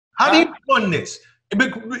How do you fund this? And the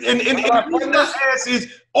reason I ask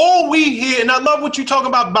is, all we hear, and I love what you're talking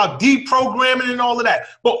about deprogramming and all of that,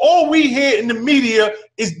 but all we hear in the media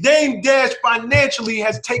is Dame Dash financially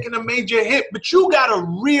has taken a major hit, but you got a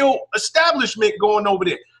real establishment going over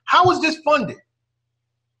there. How is this funded?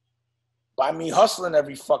 By me hustling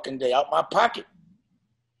every fucking day out my pocket.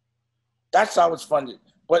 That's how it's funded.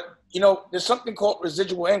 But, you know, there's something called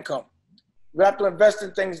residual income. You have to invest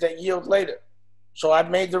in things that yield later. So I've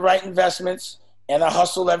made the right investments, and I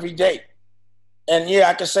hustle every day. And yeah,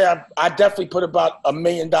 I can say I definitely put about $1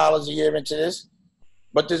 million a year into this.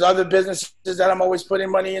 But there's other businesses that I'm always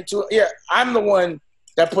putting money into. Yeah, I'm the one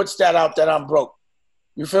that puts that out that I'm broke.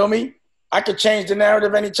 You feel me? I could change the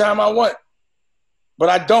narrative anytime I want. But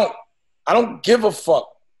I don't. I don't give a fuck.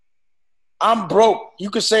 I'm broke. You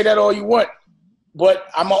can say that all you want. But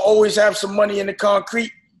I'm going to always have some money in the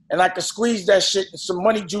concrete, and I can squeeze that shit, and some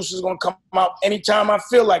money juice is going to come out anytime I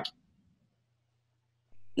feel like it.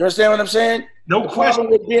 You understand what I'm saying? No question.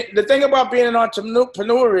 The thing about being an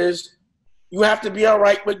entrepreneur is you have to be all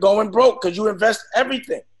right with going broke because you invest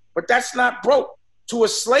everything. But that's not broke. To a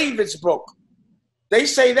slave, it's broke. They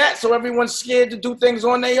say that so everyone's scared to do things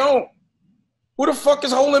on their own. Who the fuck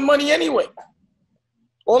is holding money anyway?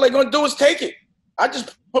 All they're going to do is take it. I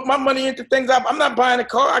just put my money into things. I'm not buying a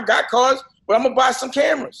car. I got cars, but I'm going to buy some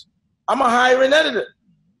cameras. I'm going to hire an editor.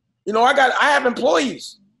 You know, I have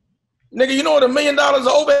employees. Nigga, you know what $1 million of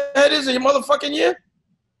overhead is in your motherfucking year?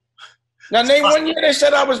 Now, name one year they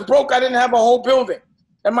said I was broke. I didn't have a whole building.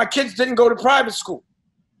 And my kids didn't go to private school.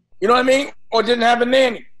 You know what I mean? Or didn't have a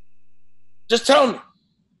nanny. Just tell me.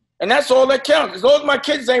 And that's all that counts. As long as my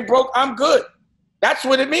kids ain't broke, I'm good. That's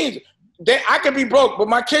what it means. I could be broke, but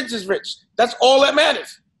my kids is rich. That's all that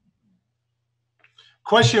matters.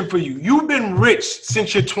 Question for you. You've been rich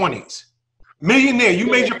since your 20s. Millionaire. You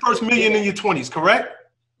made your first million in your 20s, correct?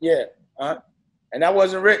 Yeah. And I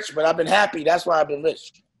wasn't rich, but I've been happy. That's why I've been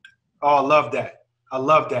rich. Oh, I love that. I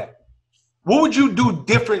love that. What would you do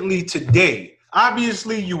differently today?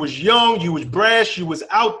 Obviously, you was young, you was brash, you was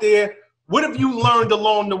out there. What have you learned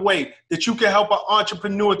along the way that you can help an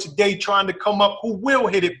entrepreneur today trying to come up who will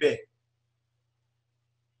hit it big?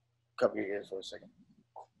 Cover your ears for a second.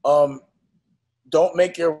 Don't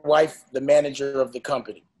make your wife the manager of the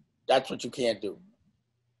company. That's what you can't do.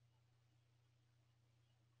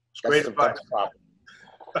 Great advice.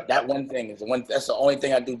 That one thing is that's the only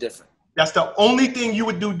thing I do different. That's the only thing you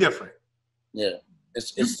would do different. Yeah.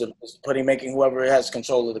 It's making whoever has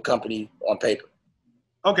control of the company on paper.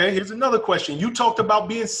 Okay, here's another question. You talked about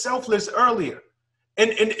being selfless earlier.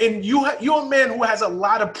 And you're a man who has a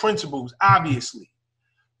lot of principles, obviously.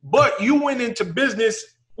 But you went into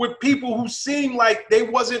business with people who seemed like they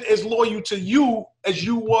wasn't as loyal to you as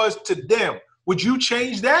you was to them. Would you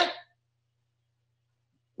change that?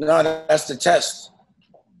 No, that's the test.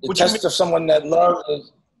 The test of someone that loves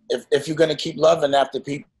is if you're going to keep loving after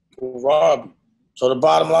people rob you. So the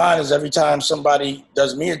bottom line is every time somebody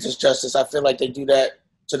does me a disjustice, I feel like they do that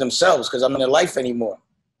to themselves because I'm in their life anymore.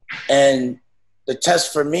 And the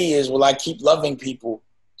test for me is, will I keep loving people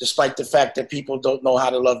despite the fact that people don't know how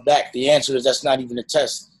to love back? The answer is that's not even a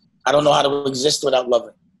test. I don't know how to exist without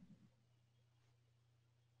loving.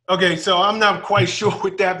 Okay, so I'm not quite sure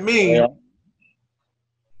what that means. Yeah.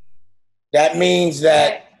 That means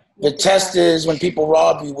that the test is when people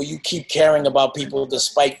rob you, will you keep caring about people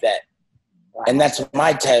despite that? And that's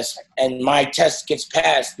my test. And my test gets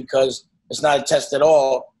passed because it's not a test at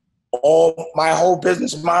all. My whole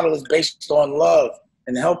business model is based on love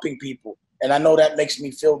and helping people. And I know that makes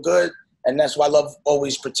me feel good. And that's why love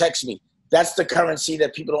always protects me. That's the currency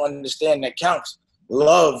that people don't understand that counts.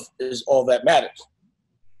 Love is all that matters.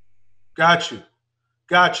 Got you.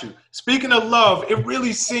 Got you. Speaking of love, it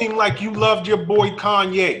really seemed like you loved your boy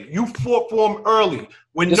Kanye. You fought for him early.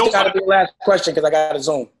 This got to be the last question because I got to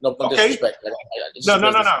zoom. No disrespect.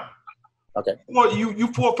 No. Okay. Well,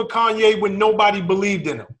 you fought for Kanye when nobody believed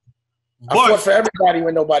in him. I fought for everybody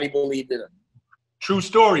when nobody believed in him. True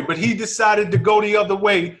story. But he decided to go the other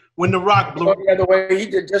way when The Rock blew. The other way, he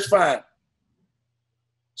did just fine.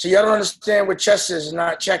 So y'all don't understand what chess is,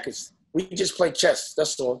 not checkers. We just play chess.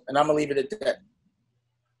 That's all. And I'm going to leave it at that.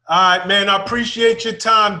 All right, man. I appreciate your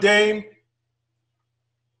time, Dame.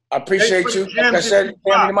 I appreciate you. Like I said,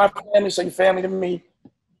 family to my family, so your family to me.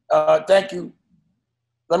 Thank you.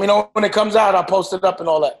 Let me know when it comes out. I'll post it up and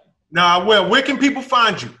all that. Nah, I will. Where can people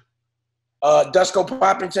find you? Dusko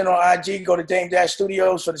Poppington on IG. Go to Dame Dash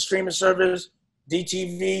Studios for the streaming service.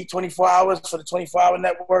 DTV 24 hours for the 24-hour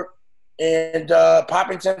network. And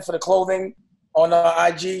Poppington for the clothing on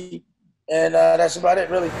IG. And that's about it,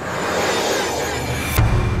 really.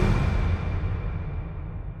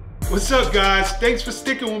 What's up, guys? Thanks for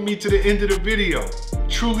sticking with me to the end of the video.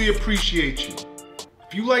 Truly appreciate you.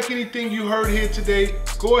 If you like anything you heard here today,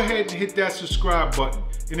 go ahead and hit that subscribe button.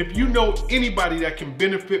 And if you know anybody that can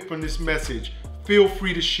benefit from this message, feel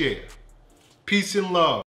free to share. Peace and love.